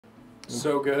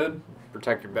So good.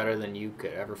 Protector better than you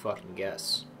could ever fucking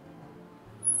guess.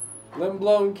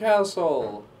 Lindblom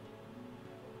Castle.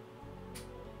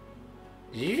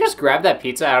 Did you just grab that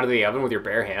pizza out of the oven with your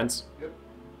bare hands? Yep.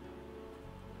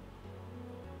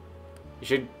 You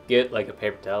should get like a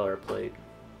paper towel or a plate.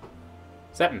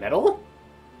 Is that metal?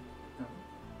 No.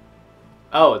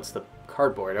 Oh, it's the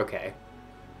cardboard. Okay.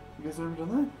 You guys never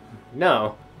done that?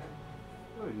 No.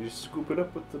 Oh, you just scoop it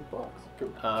up with the box.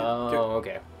 Oh,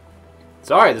 okay.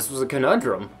 Sorry, this was a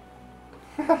conundrum.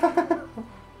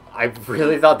 I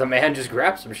really thought the man just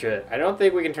grabbed some shit. I don't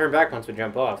think we can turn back once we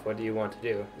jump off. What do you want to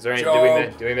do? Is there any?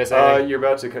 Do we miss anything? You're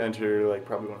about to enter like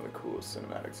probably one of the coolest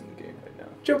cinematics in the game right now.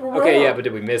 Jump around. Okay, yeah, but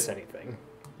did we miss anything?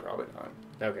 Probably not.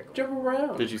 Okay, cool. Jump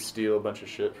around. Did you steal a bunch of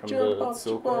shit from Jump the up,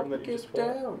 silk jump worm up, that you get just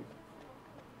bought? down.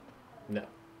 No.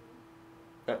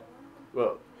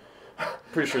 Well,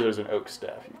 pretty sure there's an oak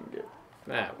staff you can get.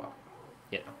 Ah, well,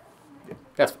 you know. Yeah.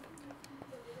 That's fine.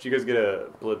 Did you guys get a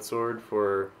blood sword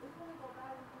for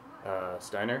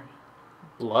Steiner?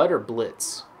 Blood or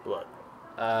Blitz? Blood.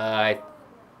 I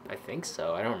think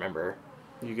so. I don't remember.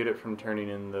 You get it from turning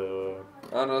in the...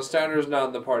 I don't know, Steiner's not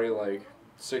in the party like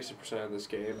 60% of this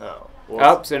game. Oh.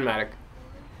 Oh, cinematic.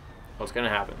 What's gonna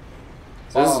happen?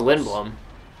 So this is Lindblom.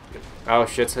 Oh,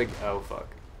 shit's like... Oh, fuck.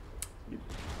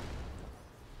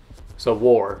 So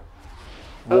war.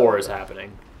 War is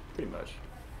happening. Pretty much.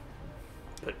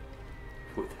 But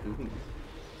with whom?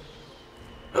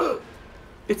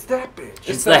 It's that bitch!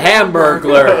 It's the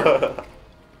Hamburgler!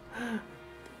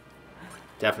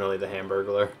 Definitely the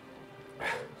Hamburgler.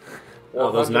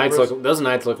 Oh, those knights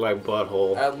look like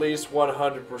butthole. At least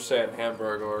 100%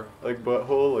 Hamburglar. Like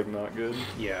butthole, like not good?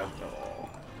 Yeah. Oh.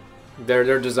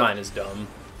 Their design is dumb.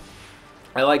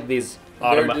 I like these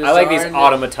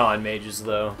automaton mages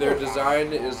though. Their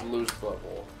design is loose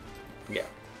butthole. Yeah.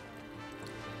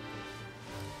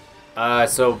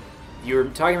 So you were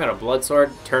talking about a blood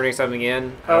sword turning something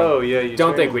in. Oh yeah, you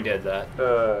don't think turn, we did that.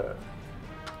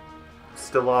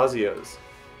 Stellasios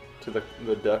to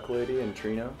the duck lady in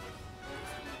Trino.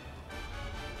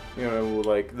 You know,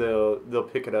 like they'll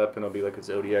pick it up and it'll be like a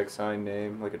zodiac sign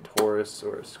name, like a Taurus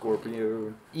or a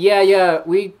Scorpio. Yeah,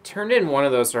 we turned in one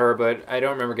of those to her, but I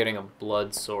don't remember getting a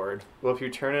blood sword. Well, if you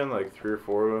turn in like 3 or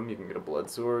 4 of them, you can get a blood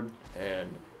sword,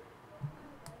 and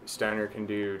Steiner can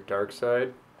do dark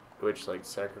side, which like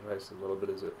sacrifices a little bit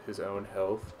of his own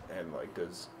health and like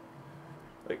does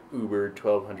like uber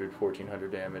 1200,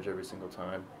 1400 damage every single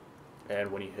time.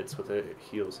 And when he hits with it, it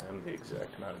heals him the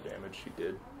exact amount of damage he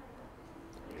did.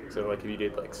 So like if you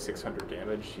did like 600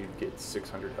 damage, you'd get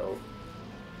 600 health.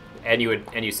 And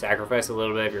you sacrifice a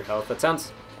little bit of your health. That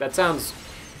sounds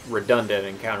redundant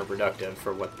and counterproductive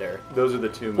for what they're. Those are the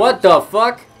 2 moves. What the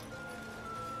fuck?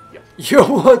 Yep. Yo,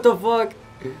 what the fuck?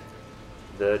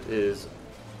 That is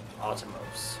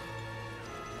Atomos.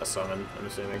 A summon, I'm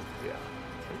assuming. Yeah.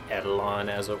 An eidolon,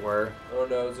 as it were. Oh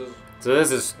no, this is... So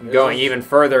this is going even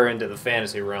further into the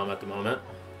fantasy realm at the moment.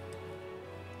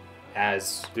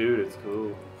 Dude, it's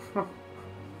cool.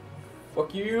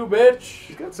 Fuck you, bitch!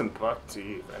 She's got some buck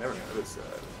teeth. I never noticed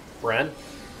that. Bren?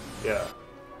 Yeah.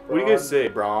 What do you guys say?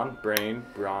 Brawn? Brain?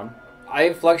 Brawn?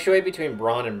 I fluctuate between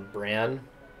Brawn and Bran.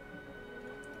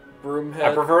 Broomhead.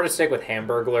 I prefer to stick with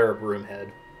Hamburglar or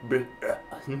Broomhead.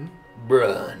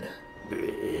 Brawn.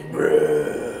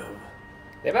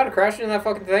 They about to crash into that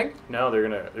fucking thing? No,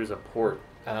 there's a port.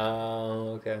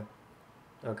 Oh, okay.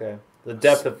 Okay. The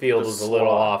depth of field was a little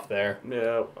off there.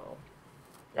 Yeah, well.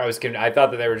 I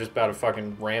thought that they were just about to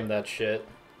fucking ram that shit.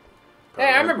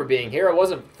 Probably. Hey, I remember being here. It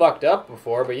wasn't fucked up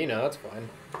before, but you know, it's fine.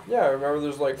 Yeah, I remember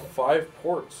there's like 5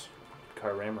 ports.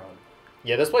 Car Ramrod.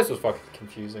 Yeah, this place was fucking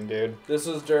confusing, dude. This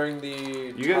is during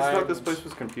the You guys thought this place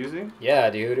was confusing? Yeah,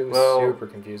 dude, it was super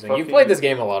confusing. You've fucking- played this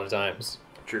game a lot of times.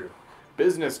 True.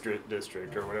 Business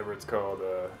district, or whatever it's called.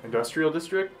 Industrial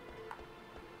district?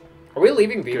 Are we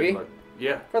leaving Good BB? luck.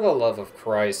 Yeah. For the love of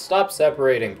Christ, stop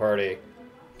separating, party.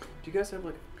 Do you guys have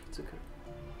like a pizza cup?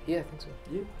 Yeah, I think so.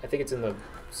 Yeah. I think it's in the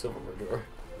silverware drawer.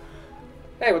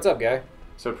 Hey, what's up, guy?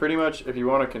 So pretty much, if you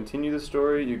want to continue the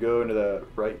story, you go into that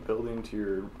right building to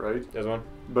your right. There's one.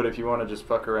 But if you want to just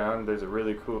fuck around, there's a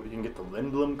really cool... You can get the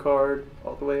Lindblom card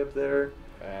all the way up there.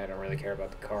 I don't really care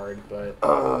about the card, but You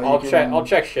I'll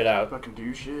check shit out. Fucking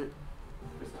do shit.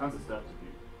 There's tons of stuff to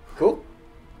do. Cool.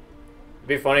 It'd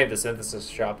be funny if the synthesis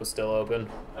shop was still open.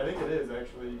 I think it is,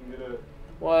 actually. You can get a...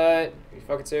 What? Are you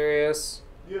fucking serious?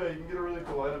 Yeah, you can get a really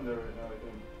cool item there right now, I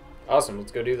think. Awesome,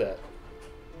 let's go do that.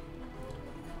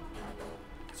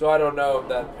 So I don't know if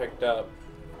that picked up.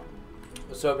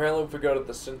 So apparently if we go to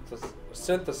the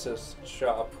synthesis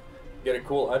shop, get a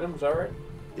cool item, is that right?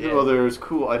 Yeah. Well, there's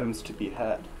cool items to be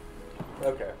had.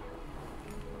 Okay.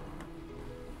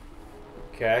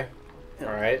 Okay. Yeah.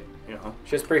 All right. You know.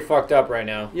 Shit's pretty fucked up right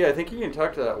now. Yeah, I think you can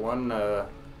talk to that one. Nah,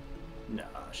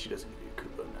 she doesn't give you a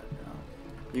Kupo nut now.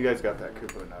 You guys got that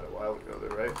Kupo nut a while ago,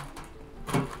 though, right?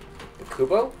 The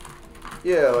Kubo?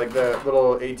 Yeah, like that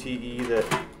little ATE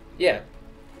that. Yeah.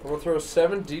 We'll throw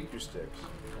 7 Deku sticks.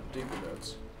 Deku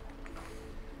nuts.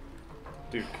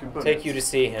 Dude, Kupo Take nuts. you to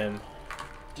see him.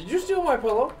 Did you steal my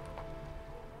pillow?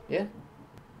 Yeah.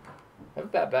 Have a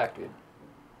bad back, dude.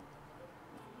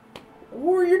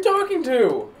 Who are you talking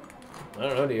to? I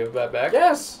don't know. Do you have a bad back?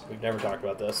 Yes. We've never talked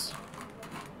about this.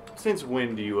 Since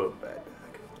when do you have a bad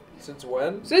back? Since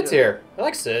when? Sid's here. I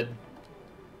like Sid.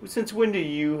 Since when do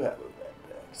you have a bad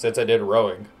back? Since I did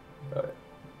rowing.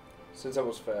 Since I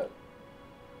was fat.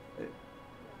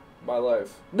 My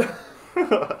life.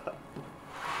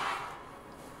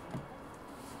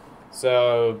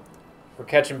 So, we're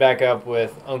catching back up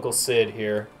with Uncle Sid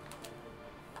here.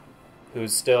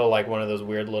 Who's still like one of those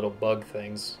weird little bug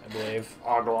things, I believe.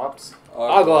 Oglops.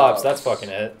 Oglops, that's fucking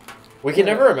it. We can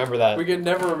never remember that. We can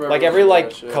never remember. Like every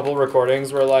that shit. couple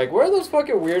recordings, we're like, where are those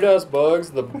fucking weird ass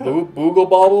bugs? The boogle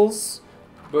bobbles?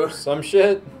 But Some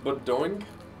shit? doink.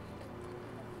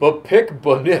 But pick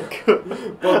Bunick.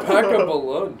 But pack up a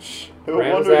lunch. No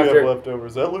Brand was wonder you after- have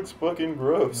leftovers. That looks fucking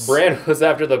gross. Brand was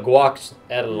after the guac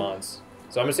etalons.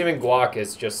 So I'm assuming guac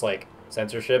is just like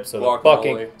censorship. So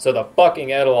Guacamole. the fucking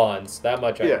etalons. That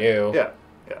much I knew. Yeah.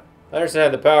 I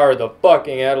understand the power of the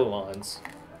fucking etalons.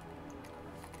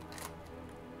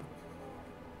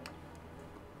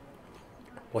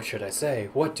 What should I say?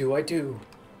 What do I do?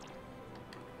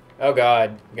 Oh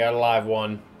god, got a live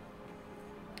one.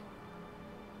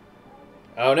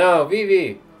 Oh no,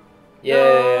 Vivi!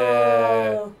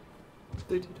 Yeah!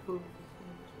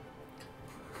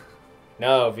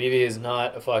 No, Vivi is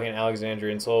not a fucking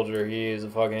Alexandrian soldier. He is a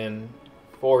fucking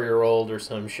 4-year-old or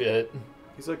some shit.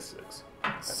 He's like 6.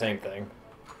 It's the same thing.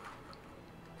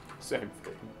 Same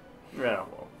thing. Yeah,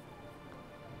 well.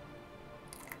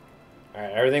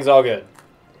 Alright, everything's all good.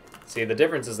 See, the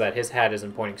difference is that his hat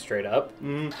isn't pointing straight up.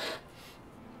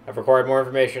 I've required more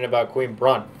information about Queen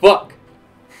Braun. Fuck!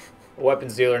 A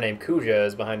weapons dealer named Kuja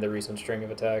is behind the recent string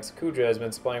of attacks. Kuja has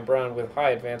been supplying Braun with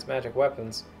high advanced magic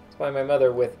weapons. Supplying my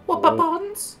mother with...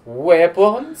 Weapons?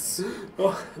 Weapons?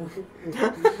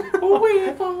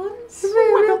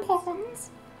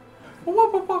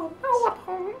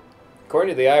 According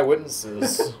to the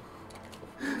eyewitnesses...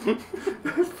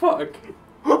 Fuck.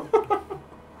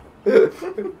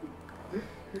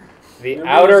 The You're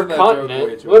outer using that joke way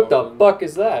continent? too What the often. fuck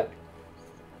is that?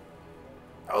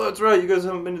 Oh, that's right. You guys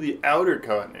haven't been to the outer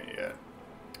continent yet.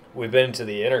 We've been to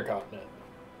the inner continent.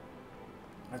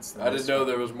 That's I didn't know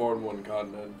there was more than one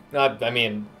continent. I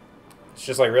mean, it's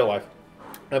just like real life.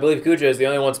 I believe Kuja is the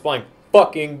only one supplying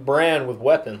fucking Bran with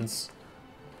weapons.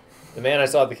 The man I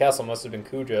saw at the castle must have been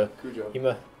Kuja.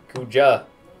 Kujo. Kuja.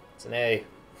 It's an A.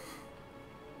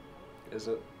 Is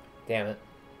it? Damn it.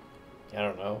 I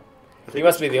don't know. He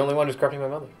must be the only one who's corrupting my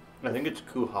mother. I think it's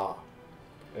Kuha.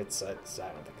 I don't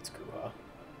think it's Kuha.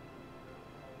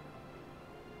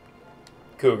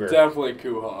 Cougar. Definitely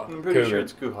Kuha. I'm pretty Cougar. sure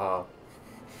it's Kuha.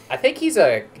 I think he's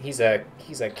a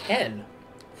Ken.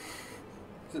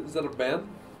 Is that a band?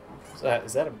 Is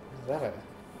that a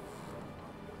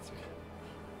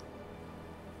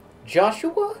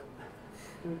Joshua?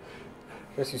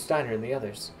 Rescue Steiner and the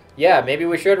others. Yeah, maybe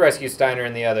we should rescue Steiner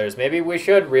and the others. Maybe we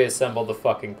should reassemble the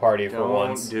fucking party for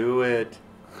once. Don't do it.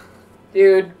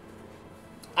 Dude,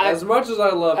 As much as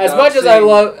I love as much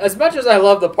as I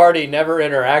love the party never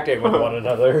interacting with one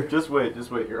another. Just wait.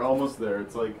 You're almost there.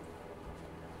 It's like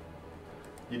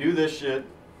you do this shit,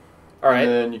 All right. and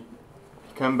then you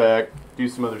come back, do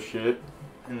some other shit,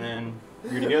 and then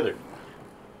you're together.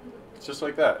 It's just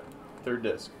like that. Third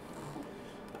disc.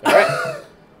 All right.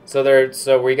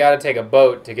 So we got to take a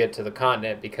boat to get to the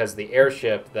continent because the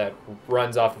airship that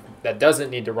doesn't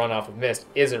need to run off of mist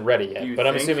isn't ready yet. But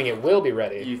I'm assuming it will be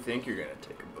ready. You think you're gonna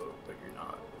take a boat, but you're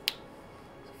not.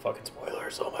 Fucking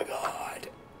spoilers! Oh my god.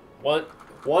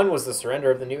 One was the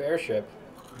surrender of the new airship.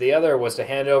 The other was to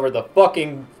hand over the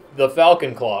Falcon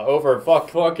Claw over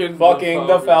fucking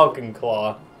the Falcon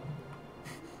Claw.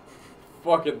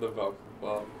 Fucking the Falcon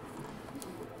Claw.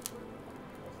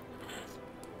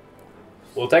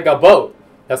 We'll take a boat.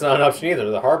 That's not an option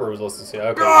either. The harbor was listed. So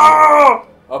okay.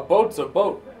 A boat's a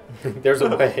boat. There's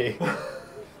a way.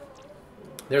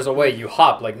 There's a way. You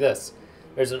hop like this.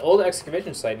 There's an old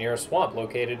excavation site near a swamp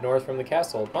located north from the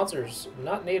castle. Monsters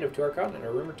not native to our continent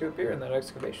are rumored to appear in that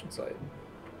excavation site.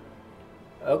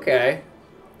 Okay.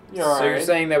 So you're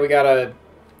saying that we gotta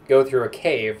go through a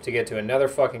cave to get to another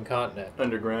fucking continent.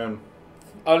 Underground.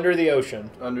 Under the ocean.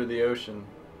 Under the ocean.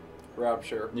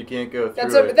 Rapture. You can't go through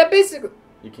That's it. that basically.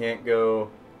 You can't go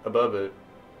above it.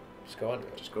 Just go under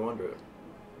it. Just go under it.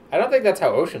 I don't think that's how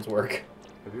oceans work.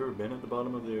 Have you ever been at the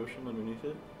bottom of the ocean underneath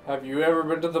it? Have you ever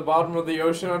been to the bottom of the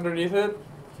ocean underneath it?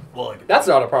 Well, That's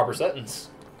not a proper sentence.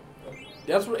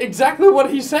 That's exactly what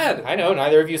he said. I know.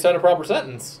 Neither of you said a proper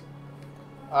sentence.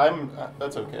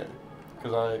 That's okay,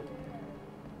 because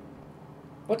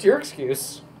What's your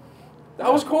excuse? I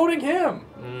was quoting him.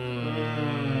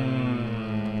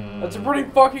 That's a pretty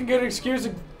fucking good excuse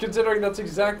considering that's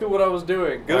exactly what I was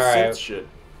doing. Go Alright. synth shit.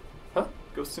 Huh?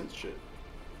 Go synth shit.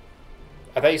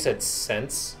 I thought you said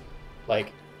sense.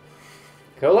 Like,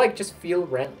 go like just feel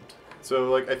around. So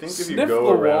like I think if you Sniff go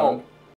the around, wall.